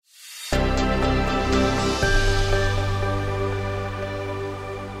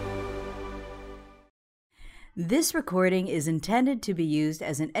This recording is intended to be used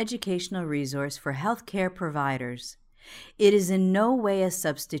as an educational resource for healthcare providers. It is in no way a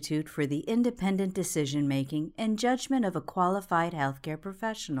substitute for the independent decision-making and judgment of a qualified healthcare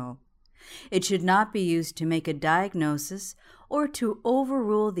professional. It should not be used to make a diagnosis or to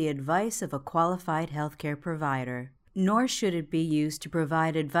overrule the advice of a qualified healthcare provider, nor should it be used to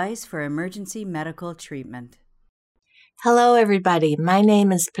provide advice for emergency medical treatment. Hello, everybody. My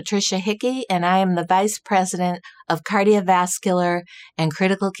name is Patricia Hickey, and I am the Vice President of Cardiovascular and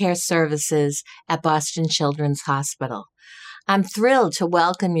Critical Care Services at Boston Children's Hospital. I'm thrilled to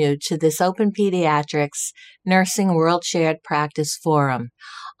welcome you to this Open Pediatrics Nursing World Shared Practice Forum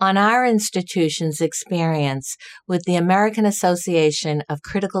on our institution's experience with the American Association of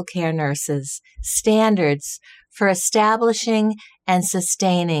Critical Care Nurses standards for establishing and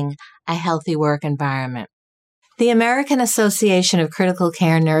sustaining a healthy work environment. The American Association of Critical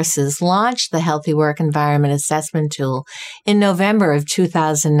Care Nurses launched the Healthy Work Environment Assessment Tool in November of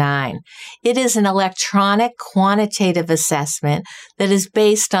 2009. It is an electronic quantitative assessment that is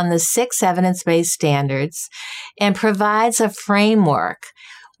based on the 6 evidence-based standards and provides a framework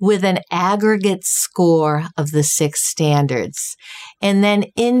with an aggregate score of the 6 standards, and then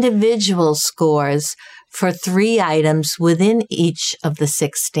individual scores for 3 items within each of the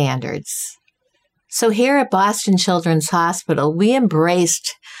 6 standards. So here at Boston Children's Hospital, we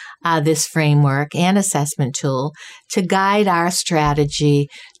embraced this framework and assessment tool to guide our strategy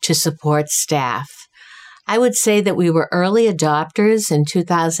to support staff. I would say that we were early adopters in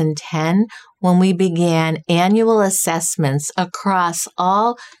 2010 when we began annual assessments across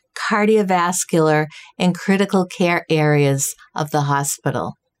all cardiovascular and critical care areas of the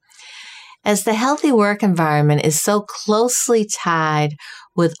hospital. As the healthy work environment is so closely tied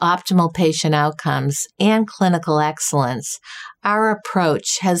with optimal patient outcomes and clinical excellence, our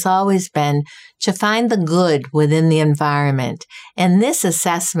approach has always been to find the good within the environment, and this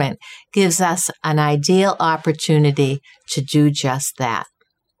assessment gives us an ideal opportunity to do just that.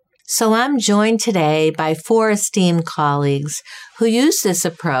 So I'm joined today by 4 esteemed colleagues who use this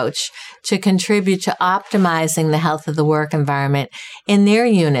approach to contribute to optimizing the health of the work environment in their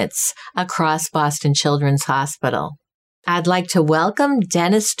units across Boston Children's Hospital. I'd like to welcome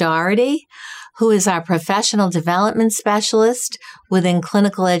Dennis Doherty, who is our professional development specialist within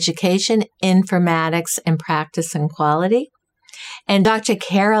clinical education, informatics, and practice and quality. And Dr.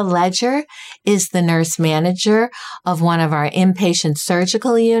 Kara Ledger is the nurse manager of one of our inpatient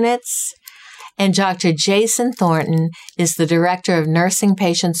surgical units. And Dr. Jason Thornton is the director of nursing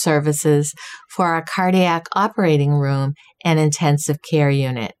patient services for our cardiac operating room and intensive care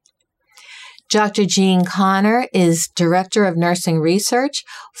unit. Dr. Jean Connor is Director of Nursing Research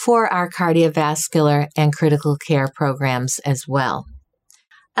for our cardiovascular and critical care programs as well.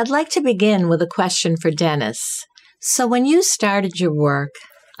 I'd like to begin with a question for Dennis. So when you started your work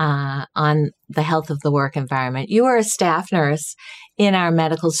on the health of the work environment, you were a staff nurse in our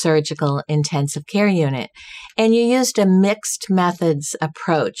medical surgical intensive care unit, and you used a mixed methods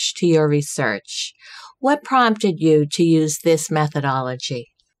approach to your research. What prompted you to use this methodology?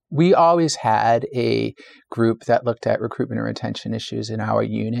 We always had a group that looked at recruitment and retention issues in our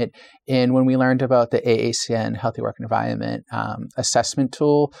unit. And when we learned about the AACN Healthy Work Environment assessment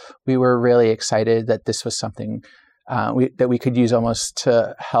tool, we were really excited that this was something that we could use almost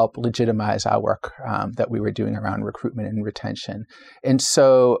to help legitimize our work that we were doing around recruitment and retention. And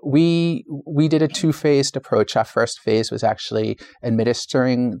so we did a 2-phased approach. Our first phase was actually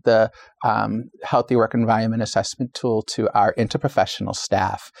administering the Healthy Work Environment Assessment tool to our interprofessional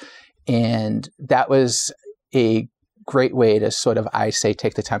staff. And that was a great way to sort of, I say,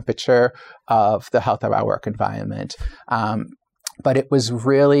 take the temperature of the health of our work environment. But it was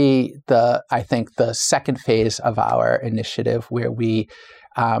really the second phase of our initiative where we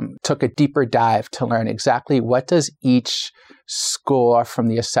took a deeper dive to learn exactly what does each score from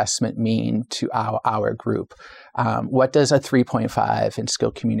the assessment mean to our group. What does a 3.5 in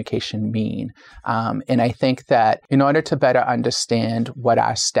skill communication mean? And I think that in order to better understand what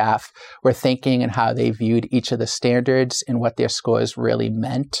our staff were thinking and how they viewed each of the standards and what their scores really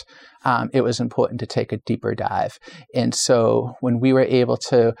meant, it was important to take a deeper dive. And so when we were able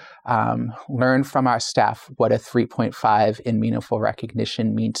to learn from our staff what a 3.5 in meaningful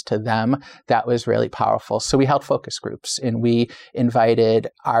recognition means to them, that was really powerful. So we held focus groups, and we invited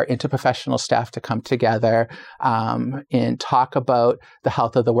our interprofessional staff to come together and talk about the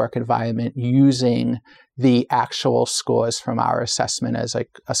health of the work environment using the actual scores from our assessment as like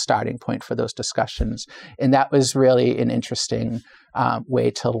a starting point for those discussions. And that was really an interesting way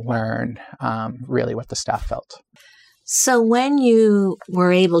to learn really what the staff felt. So when you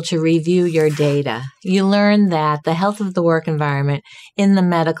were able to review your data, you learned that the health of the work environment in the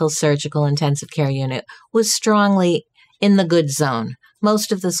medical, surgical, intensive care unit was strongly in the good zone.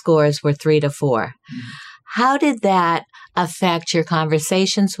 Most of the scores were 3 to 4. Mm-hmm. How did that affect your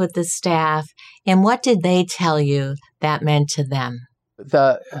conversations with the staff, and what did they tell you that meant to them?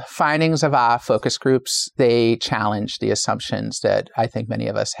 The findings of our focus groups, they challenged the assumptions that I think many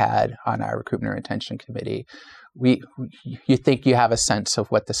of us had on our recruitment and retention committee. You think you have a sense of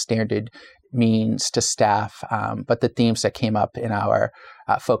what the standard means to staff, but the themes that came up in our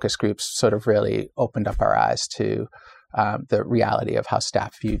focus groups sort of really opened up our eyes to the reality of how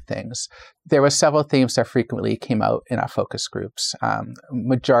staff viewed things. There were several themes that frequently came out in our focus groups.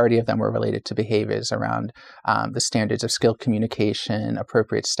 Majority of them were related to behaviors around the standards of skilled communication,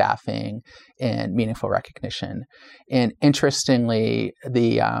 appropriate staffing, and meaningful recognition. And interestingly,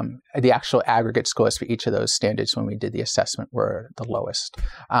 the actual aggregate scores for each of those standards when we did the assessment were the lowest.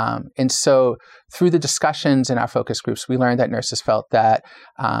 And so through the discussions in our focus groups, we learned that nurses felt that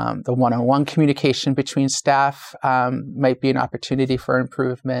the one-on-one communication between staff might be an opportunity for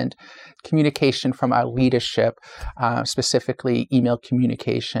improvement. Communication from our leadership, specifically email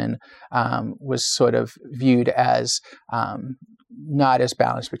communication, was sort of viewed as not as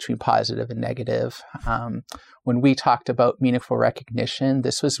balanced between positive and negative. When we talked about meaningful recognition,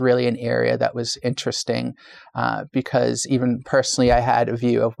 this was really an area that was interesting because even personally, I had a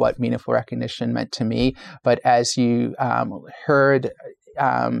view of what meaningful recognition meant to me. But as you heard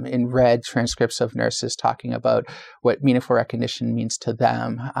and read transcripts of nurses talking about what meaningful recognition means to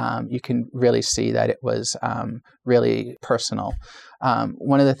them, you can really see that it was really personal.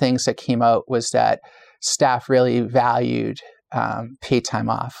 One of the things that came out was that staff really valued paid time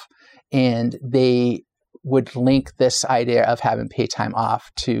off, and they would link this idea of having paid time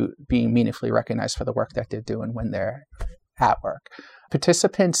off to being meaningfully recognized for the work that they're doing when they're at work.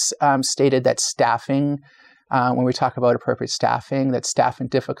 Participants stated that staffing, when we talk about appropriate staffing, that staffing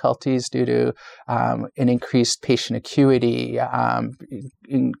difficulties due to an increased patient acuity,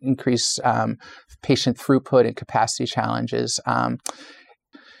 increased patient throughput and capacity challenges.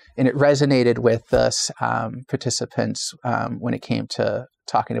 And it resonated with us participants when it came to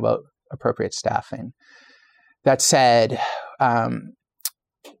talking about appropriate staffing. That said,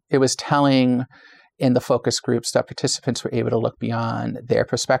 it was telling in the focus groups that participants were able to look beyond their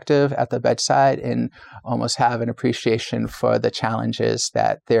perspective at the bedside and almost have an appreciation for the challenges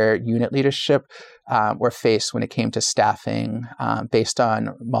that their unit leadership were faced when it came to staffing based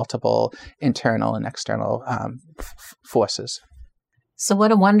on multiple internal and external forces. So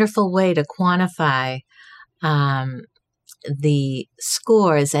what a wonderful way to quantify the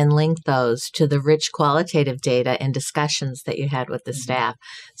scores and link those to the rich qualitative data and discussions that you had with the staff.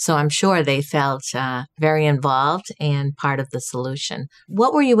 So I'm sure they felt very involved and part of the solution.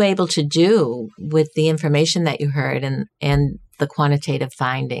 What were you able to do with the information that you heard and the quantitative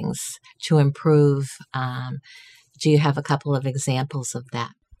findings to improve? Do you have a couple of examples of that?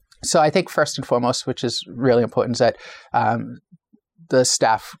 So I think first and foremost, which is really important, is that the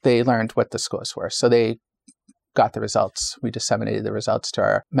staff, they learned what the scores were. So they got the results. We disseminated the results to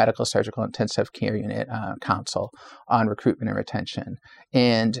our medical, surgical, intensive care unit council on recruitment and retention.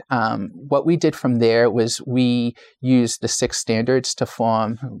 And what we did from there was we used the 6 standards to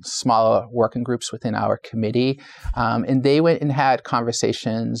form smaller working groups within our committee. And they went and had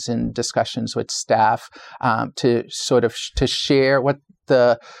conversations and discussions with staff to sort of to share what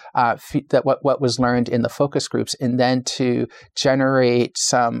what was learned in the focus groups, and then to generate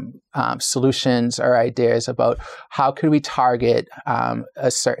some solutions or ideas about how could we target a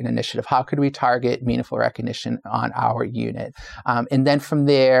certain initiative, how could we target meaningful recognition on our unit, and then from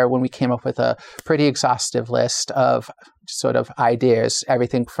there, when we came up with a pretty exhaustive list of sort of ideas,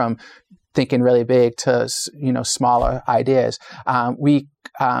 everything from thinking really big to smaller ideas, we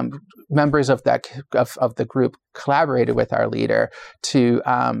members of the group collaborated with our leader to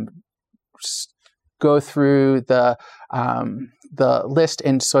go through the list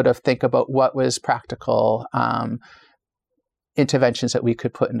and sort of think about what was practical interventions that we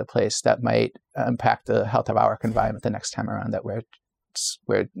could put into place that might impact the health of our work environment the next time around that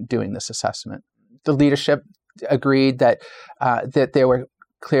we're doing this assessment. The leadership agreed that there were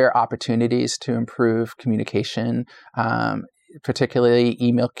clear opportunities to improve communication, particularly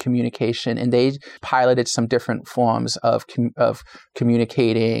email communication, and they piloted some different forms of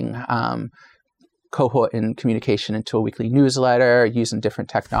communicating cohort and communication into a weekly newsletter, using different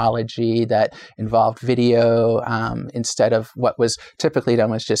technology that involved video instead of what was typically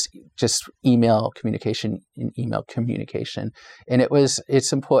done was just email communication. And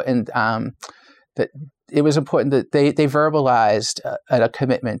it's important that it was important that they verbalized a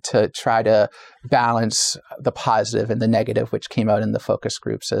commitment to try to balance the positive and the negative, which came out in the focus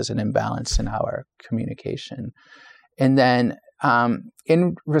groups as an imbalance in our communication. And then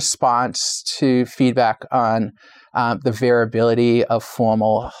in response to feedback on the variability of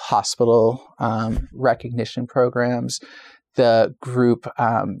formal hospital recognition programs, the group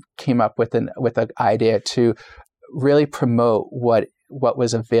came up with an idea to really promote what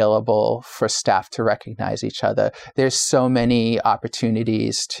was available for staff to recognize each other. There's so many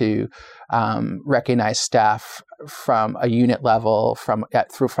opportunities to recognize staff from a unit level, from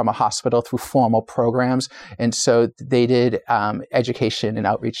a hospital, through formal programs. And so they did education and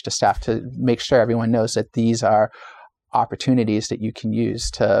outreach to staff to make sure everyone knows that these are opportunities that you can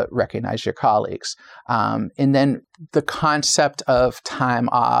use to recognize your colleagues. And then the concept of time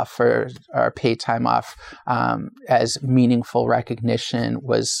off or paid time off as meaningful recognition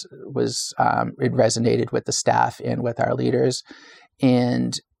was it resonated with the staff and with our leaders.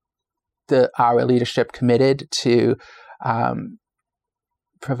 And our leadership committed to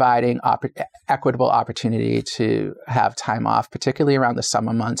providing equitable opportunity to have time off, particularly around the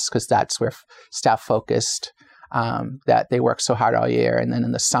summer months, because that's where staff focused that they work so hard all year, and then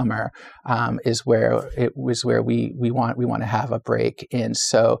in the summer is where we want to have a break. And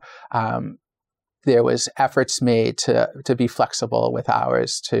so there was efforts made to be flexible with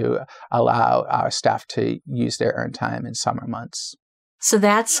hours to allow our staff to use their earned time in summer months. So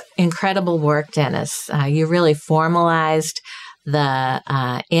that's incredible work, Dennis. You really formalized the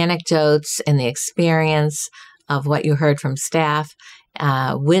anecdotes and the experience of what you heard from staff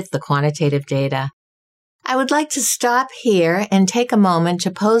with the quantitative data. I would like to stop here and take a moment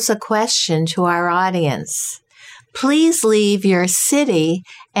to pose a question to our audience. Please leave your city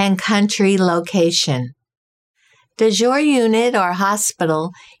and country location. Does your unit or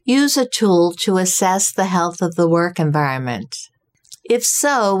hospital use a tool to assess the health of the work environment? If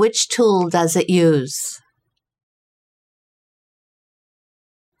so, which tool does it use?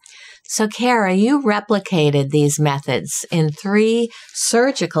 So, Kara, you replicated these methods in 3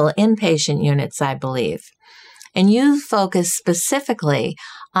 surgical inpatient units, I believe. And you focused specifically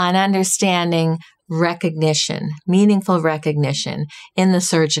on understanding recognition, meaningful recognition in the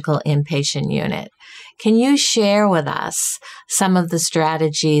surgical inpatient unit. Can you share with us some of the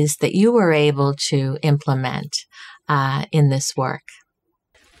strategies that you were able to implement in this work?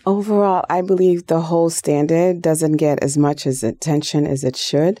 Overall, I believe the whole standard doesn't get as much attention as it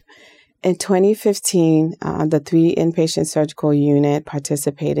should. In 2015, the 3 inpatient surgical unit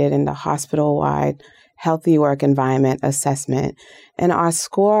participated in the hospital-wide Healthy Work Environment Assessment, and our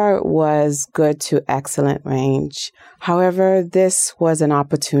score was good to excellent range. However, this was an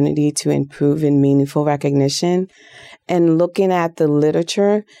opportunity to improve in meaningful recognition. And looking at the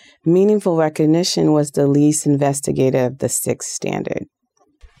literature, meaningful recognition was the least investigated of the 6 standard.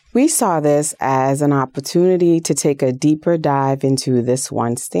 We saw this as an opportunity to take a deeper dive into this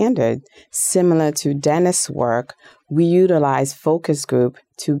one standard. Similar to Dennis' work, we utilized focus group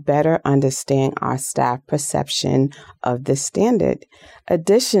to better understand our staff perception of this standard.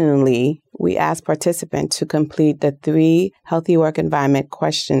 Additionally, we asked participants to complete the 3 healthy work environment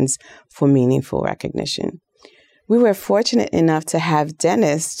questions for meaningful recognition. We were fortunate enough to have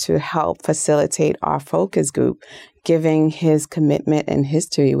Dennis to help facilitate our focus group, giving his commitment and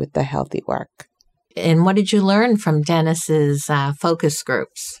history with the healthy work. And what did you learn from Dennis's focus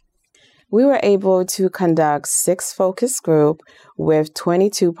groups? We were able to conduct 6 focus groups with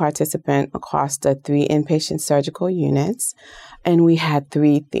 22 participants across the 3 inpatient surgical units, and we had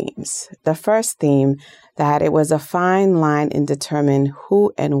 3 themes. The first theme, that it was a fine line in determining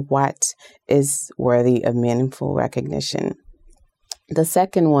who and what is worthy of meaningful recognition. The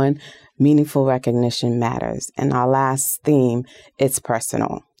second one, meaningful recognition matters. And our last theme, it's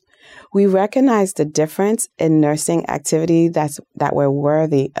personal. We recognize the difference in nursing activity that were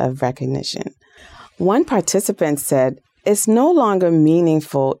worthy of recognition. One participant said, it's no longer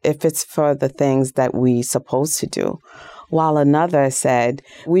meaningful if it's for the things that we're supposed to do, while another said,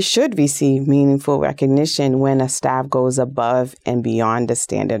 we should receive meaningful recognition when a staff goes above and beyond the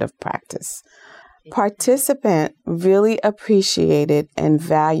standard of practice. Participants really appreciated and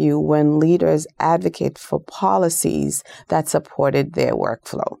value when leaders advocate for policies that supported their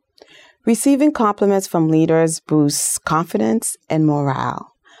workflow. Receiving compliments from leaders boosts confidence and morale.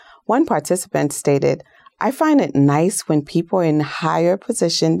 One participant stated, I find it nice when people in higher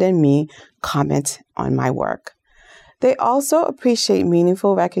position than me comment on my work. They also appreciate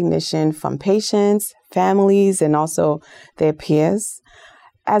meaningful recognition from patients, families, and also their peers.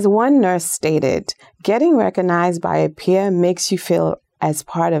 As one nurse stated, getting recognized by a peer makes you feel as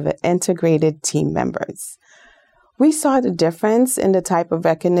part of an integrated team members. We saw the difference in the type of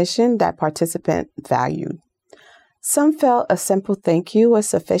recognition that participants valued. Some felt a simple thank you was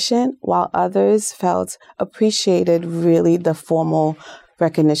sufficient, while others felt appreciated really the formal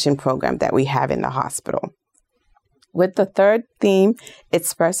recognition program that we have in the hospital. With the third theme,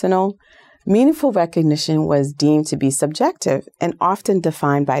 it's personal, meaningful recognition was deemed to be subjective and often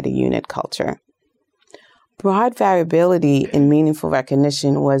defined by the unit culture. Broad variability in meaningful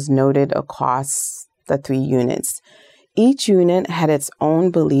recognition was noted across the 3 units. Each unit had its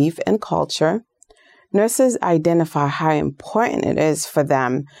own belief and culture. Nurses identify how important it is for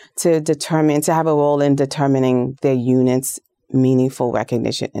them to have a role in determining their unit's meaningful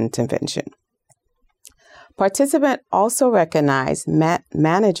recognition intervention. Participants also recognize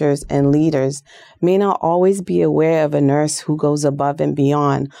managers and leaders may not always be aware of a nurse who goes above and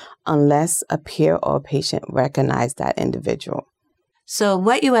beyond unless a peer or a patient recognize that individual. So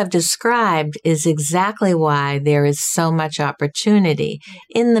what you have described is exactly why there is so much opportunity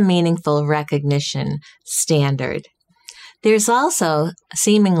in the meaningful recognition standard. There's also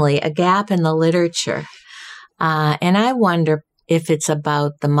seemingly a gap in the literature, and I wonder if it's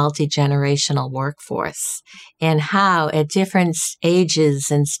about the multi-generational workforce and how at different ages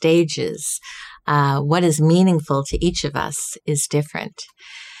and stages, what is meaningful to each of us is different.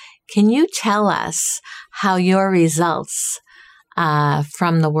 Can you tell us how your results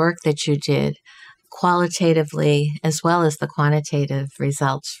from the work that you did, qualitatively as well as the quantitative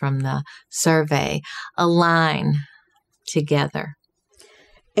results from the survey, align together?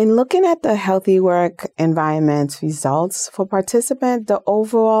 In looking at the healthy work environment results for participants, the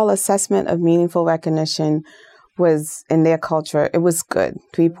overall assessment of meaningful recognition was, in their culture, it was good,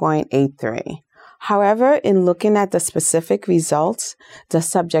 3.83. However, in looking at the specific results, the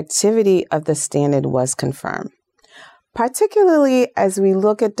subjectivity of the standard was confirmed. Particularly as we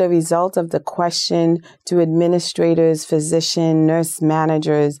look at the result of the question to administrators, physician, nurse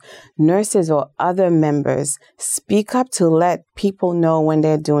managers, nurses, or other members speak up to let people know when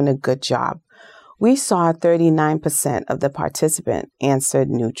they're doing a good job. We saw 39% of the participants answered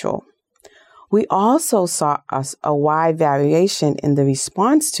neutral. We also saw a wide variation in the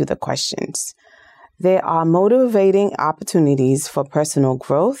response to the questions. There are motivating opportunities for personal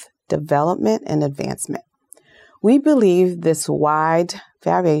growth, development, and advancement. We believe this wide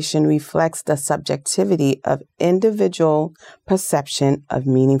variation reflects the subjectivity of individual perception of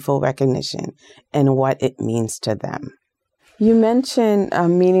meaningful recognition and what it means to them. You mentioned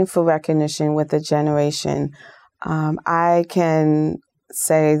meaningful recognition with the generation. I can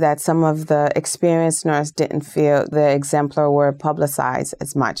say that some of the experienced nurses didn't feel the exemplar were publicized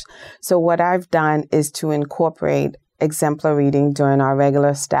as much. So what I've done is to incorporate exemplar reading during our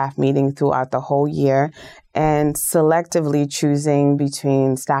regular staff meeting throughout the whole year and selectively choosing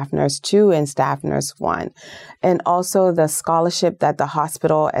between staff nurse 2 and staff nurse 1. And also the scholarship that the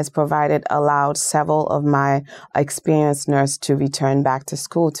hospital has provided allowed several of my experienced nurses to return back to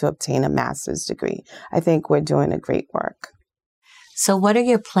school to obtain a master's degree. I think we're doing a great work. So what are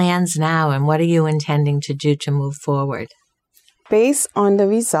your plans now and what are you intending to do to move forward? Based on the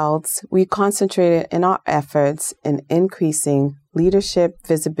results, we concentrated in our efforts in increasing leadership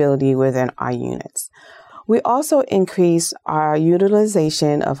visibility within our units. We also increased our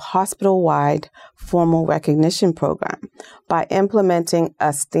utilization of hospital-wide formal recognition program by implementing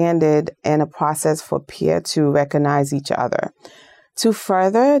a standard and a process for peer to recognize each other. To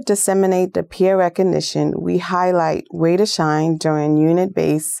further disseminate the peer recognition, we highlight Way to Shine during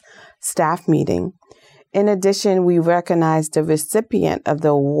unit-based staff meeting. In addition, we recognize the recipient of the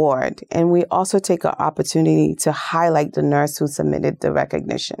award, and we also take an opportunity to highlight the nurse who submitted the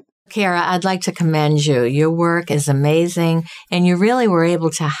recognition. Kara, I'd like to commend you. Your work is amazing, and you really were able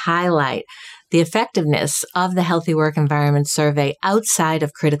to highlight the effectiveness of the Healthy Work Environment Survey outside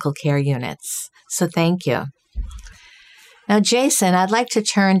of critical care units. So thank you. Now, Jason, I'd like to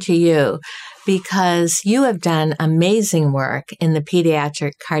turn to you because you have done amazing work in the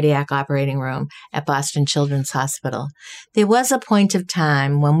pediatric cardiac operating room at Boston Children's Hospital. There was a point of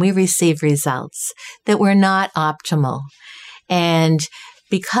time when we received results that were not optimal. And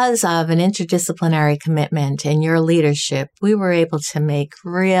because of an interdisciplinary commitment and your leadership, we were able to make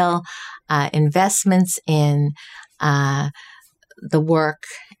real investments in the work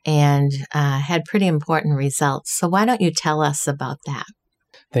and had pretty important results. So why don't you tell us about that?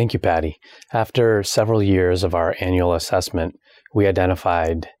 Thank you, Patty. After several years of our annual assessment, we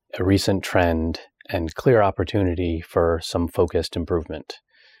identified a recent trend and clear opportunity for some focused improvement.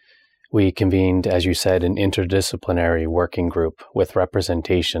 We convened, as you said, an interdisciplinary working group with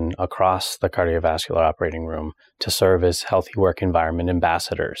representation across the cardiovascular operating room to serve as healthy work environment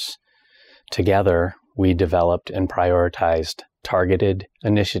ambassadors. Together, we developed and prioritized targeted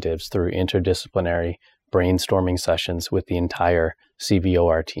initiatives through interdisciplinary brainstorming sessions with the entire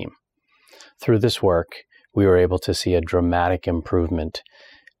CVOR team. Through this work, we were able to see a dramatic improvement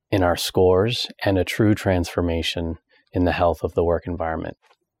in our scores and a true transformation in the health of the work environment.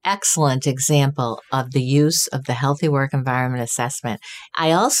 Excellent example of the use of the healthy work environment assessment.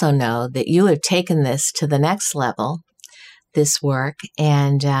 I also know that you have taken this to the next level, this work,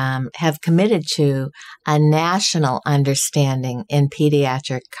 and have committed to a national understanding in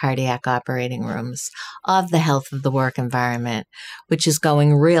pediatric cardiac operating rooms of the health of the work environment, which is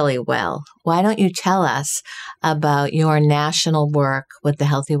going really well. Why don't you tell us about your national work with the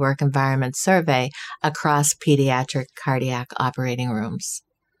Healthy Work Environment Survey across pediatric cardiac operating rooms?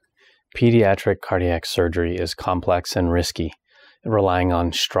 Pediatric cardiac surgery is complex and risky, relying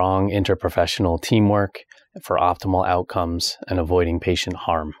on strong interprofessional teamwork for optimal outcomes and avoiding patient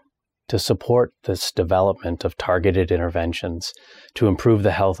harm. To support this development of targeted interventions to improve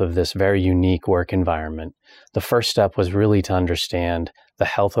the health of this very unique work environment, the first step was really to understand the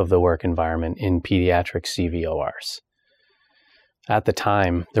health of the work environment in pediatric CVORs. At the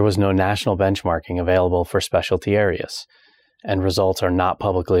time, there was no national benchmarking available for specialty areas, and results are not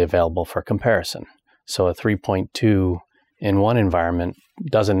publicly available for comparison. So a 3.2 in one environment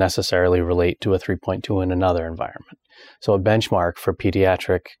doesn't necessarily relate to a 3.2 in another environment. So a benchmark for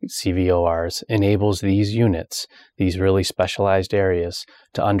pediatric CVORs enables these units, these really specialized areas,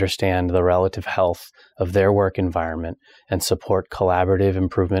 to understand the relative health of their work environment and support collaborative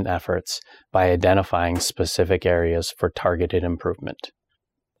improvement efforts by identifying specific areas for targeted improvement.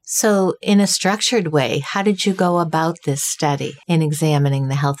 So in a structured way, how did you go about this study in examining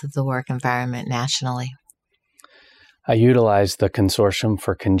the health of the work environment nationally? I utilized the Consortium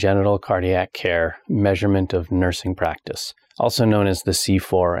for Congenital Cardiac Care Measurement of Nursing Practice, also known as the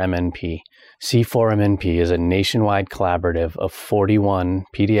C4MNP. C4MNP is a nationwide collaborative of 41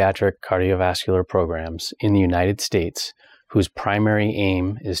 pediatric cardiovascular programs in the United States whose primary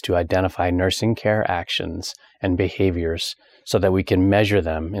aim is to identify nursing care actions and behaviors so that we can measure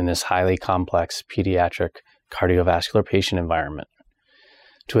them in this highly complex pediatric cardiovascular patient environment.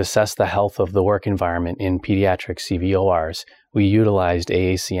 To assess the health of the work environment in pediatric CVORs, we utilized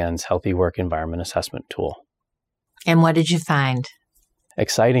AACN's Healthy Work Environment Assessment tool. And what did you find?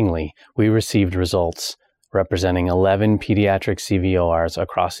 Excitingly, we received results representing 11 pediatric CVORs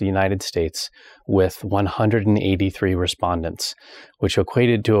across the United States with 183 respondents, which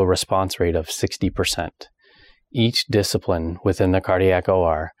equated to a response rate of 60%. Each discipline within the cardiac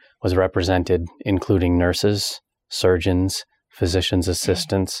OR was represented, including nurses, surgeons, physician's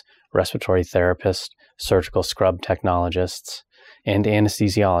assistants, respiratory therapists, surgical scrub technologists, and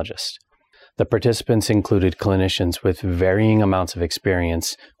anesthesiologists. The participants included clinicians with varying amounts of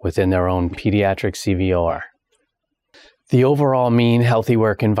experience within their own pediatric CVOR. The overall mean healthy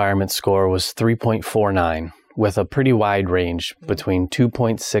work environment score was 3.49, with a pretty wide range between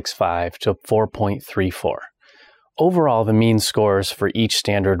 2.65 to 4.34. Overall, the mean scores for each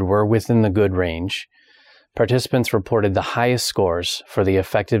standard were within the good range. Participants reported the highest scores for the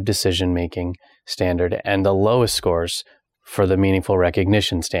effective decision-making standard and the lowest scores for the meaningful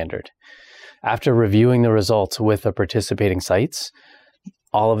recognition standard. After reviewing the results with the participating sites,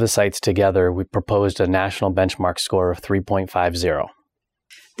 all of the sites together, we proposed a national benchmark score of 3.50.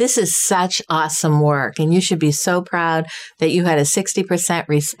 This is such awesome work, and you should be so proud that you had a 60%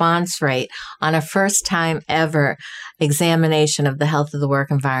 response rate on a first-time ever examination of the health of the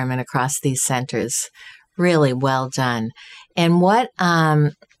work environment across these centers. Really well done. And what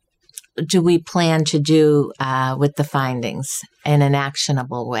do we plan to do with the findings in an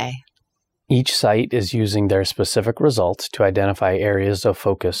actionable way? Each site is using their specific results to identify areas of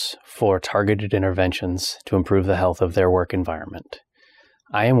focus for targeted interventions to improve the health of their work environment.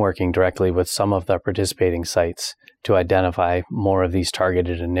 I am working directly with some of the participating sites to identify more of these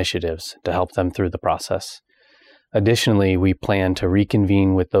targeted initiatives to help them through the process. Additionally, we plan to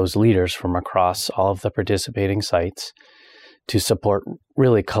reconvene with those leaders from across all of the participating sites to support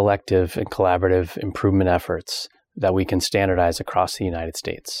really collective and collaborative improvement efforts that we can standardize across the United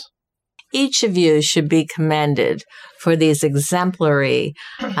States. Each of you should be commended for these exemplary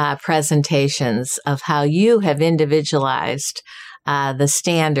presentations of how you have individualized the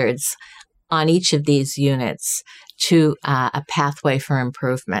standards on each of these units to a pathway for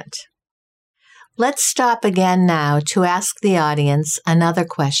improvement. Let's stop again now to ask the audience another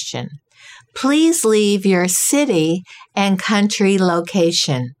question. Please leave your city and country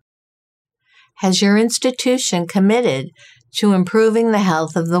location. has your institution committed to improving the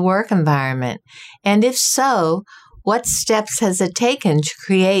health of the work environment? And if so, what steps has it taken to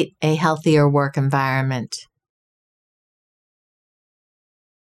create a healthier work environment?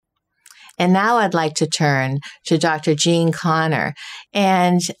 And now I'd like to turn to Dr. Jean Connor.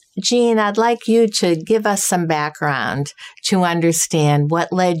 And Jean, I'd like you to give us some background to understand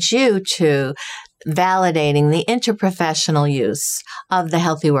what led you to validating the interprofessional use of the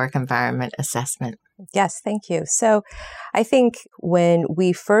Healthy Work Environment Assessment. Yes, thank you. So I think when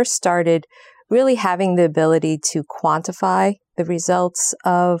we first started really having the ability to quantify the results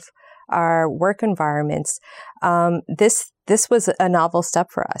of our work environments, this was a novel step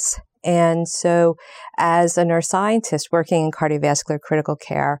for us. And so as a nurse scientist working in cardiovascular critical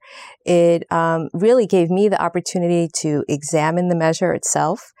care, it really gave me the opportunity to examine the measure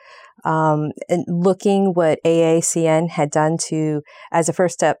itself, and looking what AACN had done to, as a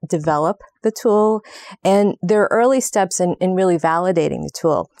first step, develop the tool, and their early steps in really validating the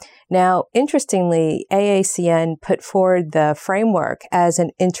tool. Now, interestingly, AACN put forward the framework as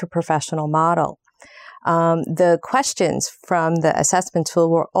an interprofessional model. The questions from the assessment tool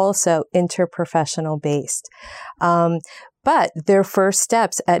were also interprofessional based. But their first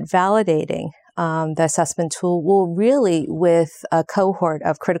steps at validating the assessment tool were really with a cohort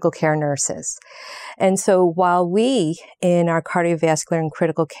of critical care nurses. And so while we, in our cardiovascular and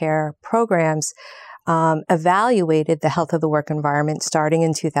critical care programs, evaluated the health of the work environment starting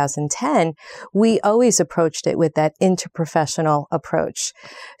in 2010, we always approached it with that interprofessional approach.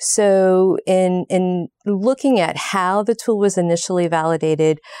 So in looking at how the tool was initially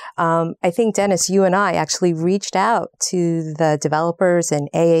validated, I think, Dennis, you and I actually reached out to the developers and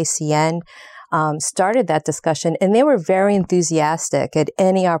AACN, started that discussion, and they were very enthusiastic at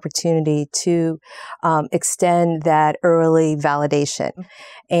any opportunity to extend that early validation.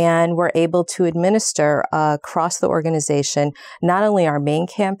 And we're able to administer across the organization, not only our main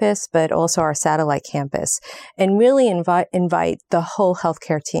campus, but also our satellite campus, and really invite the whole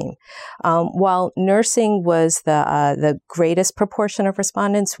healthcare team. While nursing was the greatest proportion of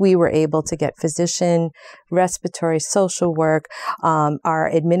respondents, we were able to get physician, respiratory, social work, our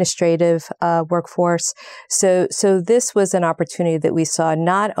administrative workforce. So this was an opportunity that we saw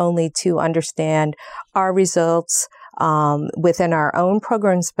not only to understand our results within our own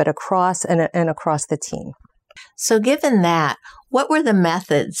programs, but across the team. So given that, what were the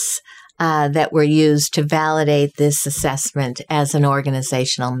methods that were used to validate this assessment as an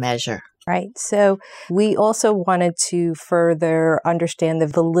organizational measure? Right. So we also wanted to further understand the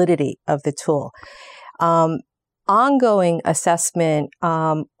validity of the tool. Ongoing assessment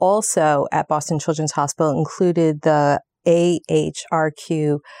also at Boston Children's Hospital included the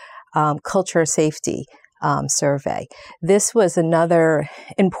AHRQ culture safety survey. This was another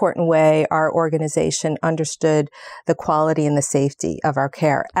important way our organization understood the quality and the safety of our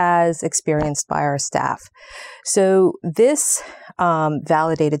care as experienced by our staff. So this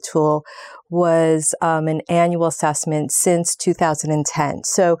validated tool was an annual assessment since 2010.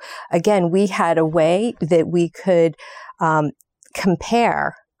 So again, we had a way that we could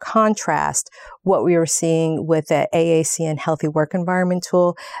contrast what we were seeing with the AACN Healthy Work Environment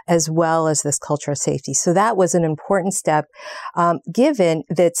tool, as well as this culture of safety. So that was an important step, given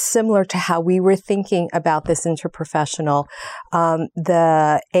that similar to how we were thinking about this interprofessional,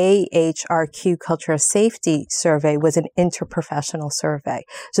 the AHRQ Culture of Safety survey was an interprofessional survey.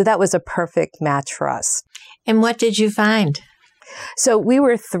 So that was a perfect match for us. And what did you find? So we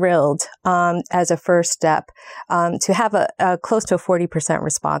were thrilled as a first step to have a close to a 40%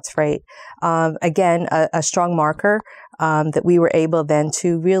 response rate. Again, a strong marker that we were able then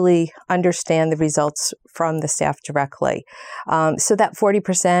to really understand the results from the staff directly. So that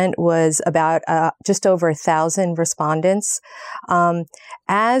 40% was about just over 1,000 respondents.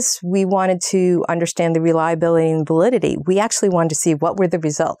 As we wanted to understand the reliability and validity, we actually wanted to see what were the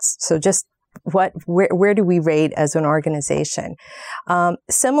results. So just where do we rate as an organization?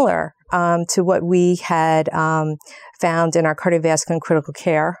 Similar to what we had found in our cardiovascular and critical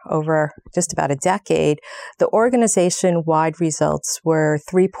care over just about a decade, the organization-wide results were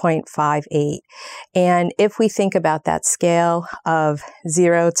 3.58. And if we think about that scale of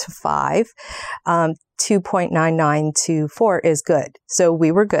 0 to 5, 2.99 to 4 is good. So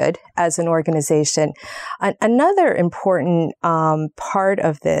we were good as an organization. Another important part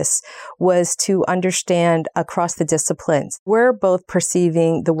of this was to understand across the disciplines, we're both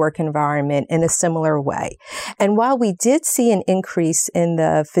perceiving the work environment in a similar way. And while we did see an increase in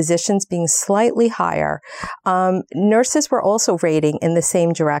the physicians being slightly higher, nurses were also rating in the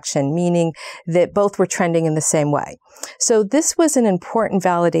same direction, meaning that both were trending in the same way. So this was an important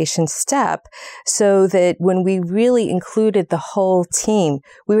validation step so that when we really included the whole team,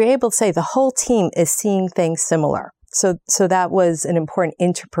 we were able to say the whole team is seeing things similar. So that was an important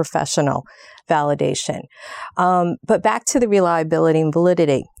interprofessional validation. But back to the reliability and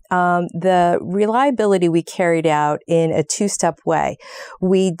validity. The reliability we carried out in a two-step way.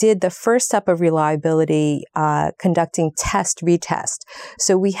 We did the first step of reliability, conducting retest.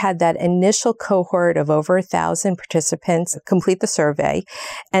 So we had that initial cohort of over 1,000 participants complete the survey.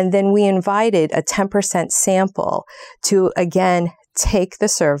 And then we invited a 10% sample to, again, take the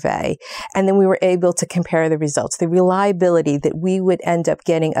survey, and then we were able to compare the results, the reliability that we would end up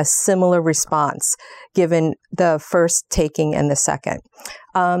getting a similar response given the first taking and the second.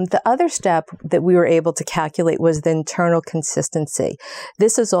 The other step that we were able to calculate was the internal consistency.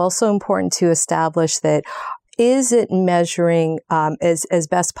 This is also important to establish that is it measuring as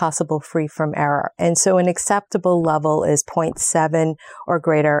best possible free from error? And so an acceptable level is 0.7 or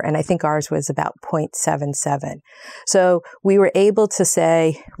greater, and I think ours was about 0.77. So we were able to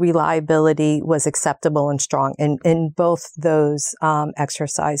say reliability was acceptable and strong in both those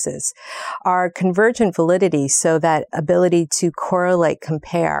exercises. Our convergent validity, so that ability to correlate,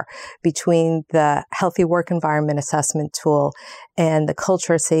 compare between the healthy work environment assessment tool and the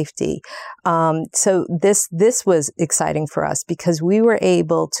culture of safety. So this was exciting for us because we were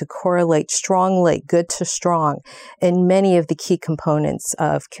able to correlate strongly, good to strong, in many of the key components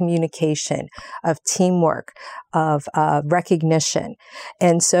of communication, of teamwork, of recognition.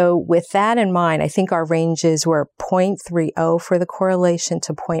 And so with that in mind, I think our ranges were 0.30 for the correlation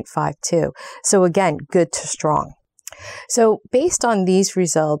to 0.52. So again, good to strong. So based on these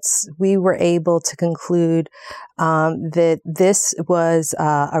results, we were able to conclude that this was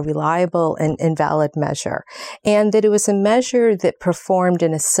a reliable and valid measure, and that it was a measure that performed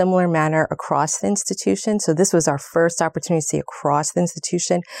in a similar manner across the institution. So this was our first opportunity to see across the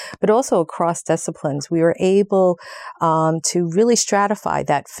institution, but also across disciplines. We were able to really stratify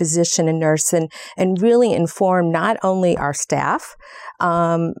that physician and nurse and really inform not only our staff,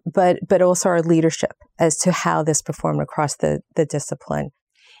 but also our leadership as to how this performed across the discipline.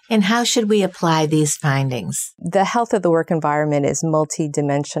 And how should we apply these findings? The health of the work environment is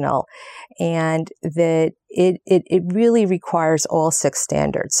multidimensional, and that it really requires all 6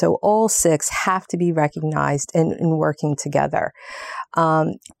 standards. So all 6 have to be recognized and working together.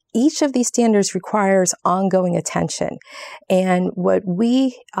 Each of these standards requires ongoing attention. And what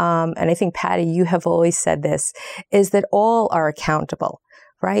we, and I think, Patty, you have always said this, is that all are accountable.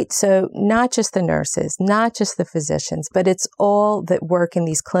 Right? So not just the nurses, not just the physicians, but it's all that work in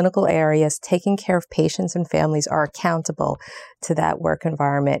these clinical areas, taking care of patients and families, are accountable to that work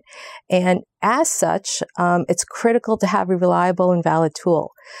environment. And as such, it's critical to have a reliable and valid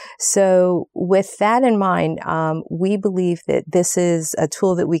tool. So with that in mind, we believe that this is a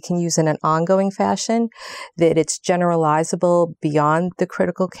tool that we can use in an ongoing fashion, that it's generalizable beyond the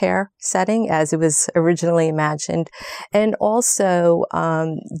critical care setting as it was originally imagined, and also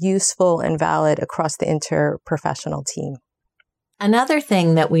useful and valid across the interprofessional team. Another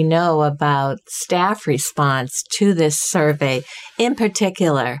thing that we know about staff response to this survey in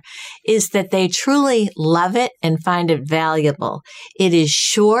particular is that they truly love it and find it valuable. It is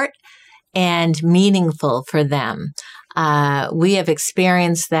short and meaningful for them. We have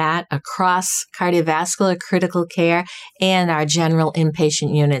experienced that across cardiovascular critical care and our general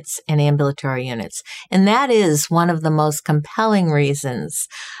inpatient units and ambulatory units. And that is one of the most compelling reasons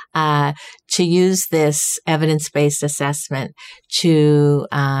to use this evidence-based assessment to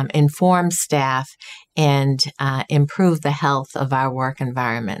inform staff and improve the health of our work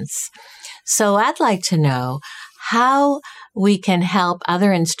environments. So I'd like to know how we can help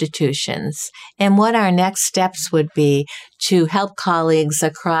other institutions and what our next steps would be to help colleagues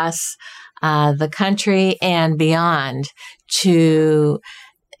across the country and beyond to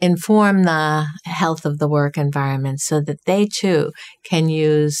inform the health of the work environment so that they too can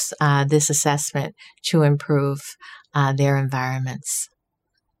use this assessment to improve their environments.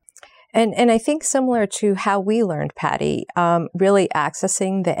 And I think similar to how we learned, Patty, really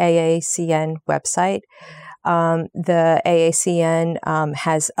accessing the AACN website, The AACN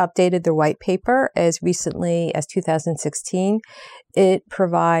has updated the white paper as recently as 2016. It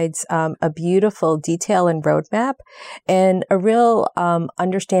provides a beautiful detail and roadmap and a real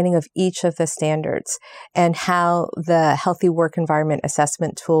understanding of each of the standards and how the Healthy Work Environment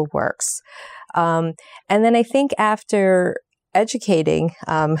Assessment tool works. And then I think after educating,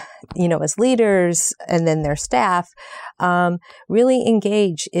 as leaders and then their staff, really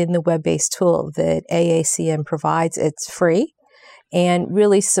engage in the web-based tool that AACN provides. It's free and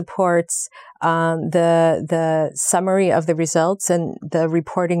really supports the summary of the results and the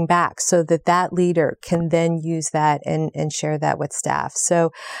reporting back so that leader can then use that and share that with staff.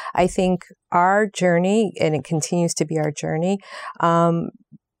 So I think our journey, and it continues to be our journey,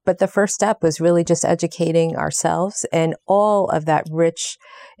 but the first step was really just educating ourselves, and all of that rich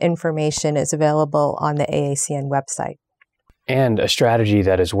information is available on the AACN website. And a strategy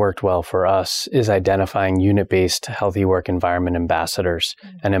that has worked well for us is identifying unit-based healthy work environment ambassadors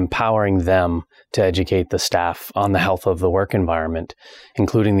and empowering them to educate the staff on the health of the work environment,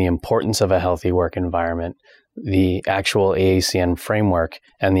 including the importance of a healthy work environment, the actual AACN framework,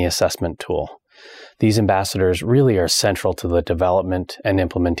 and the assessment tool. These ambassadors really are central to the development and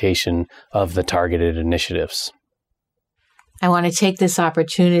implementation of the targeted initiatives. I want to take this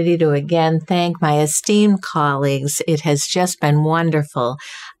opportunity to again thank my esteemed colleagues. It has just been wonderful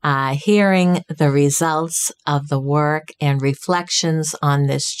hearing the results of the work and reflections on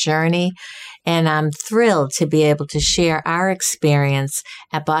this journey. And I'm thrilled to be able to share our experience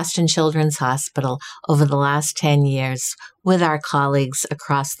at Boston Children's Hospital over the last 10 years with our colleagues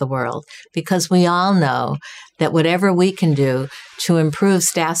across the world, because we all know that whatever we can do to improve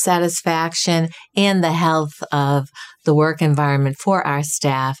staff satisfaction and the health of the work environment for our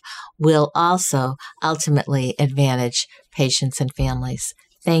staff will also ultimately advantage patients and families.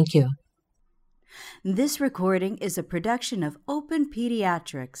 Thank you. This recording is a production of Open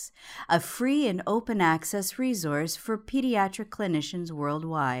Pediatrics, a free and open access resource for pediatric clinicians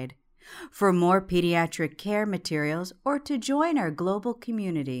worldwide. For more pediatric care materials or to join our global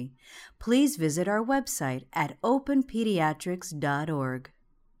community, please visit our website at openpediatrics.org.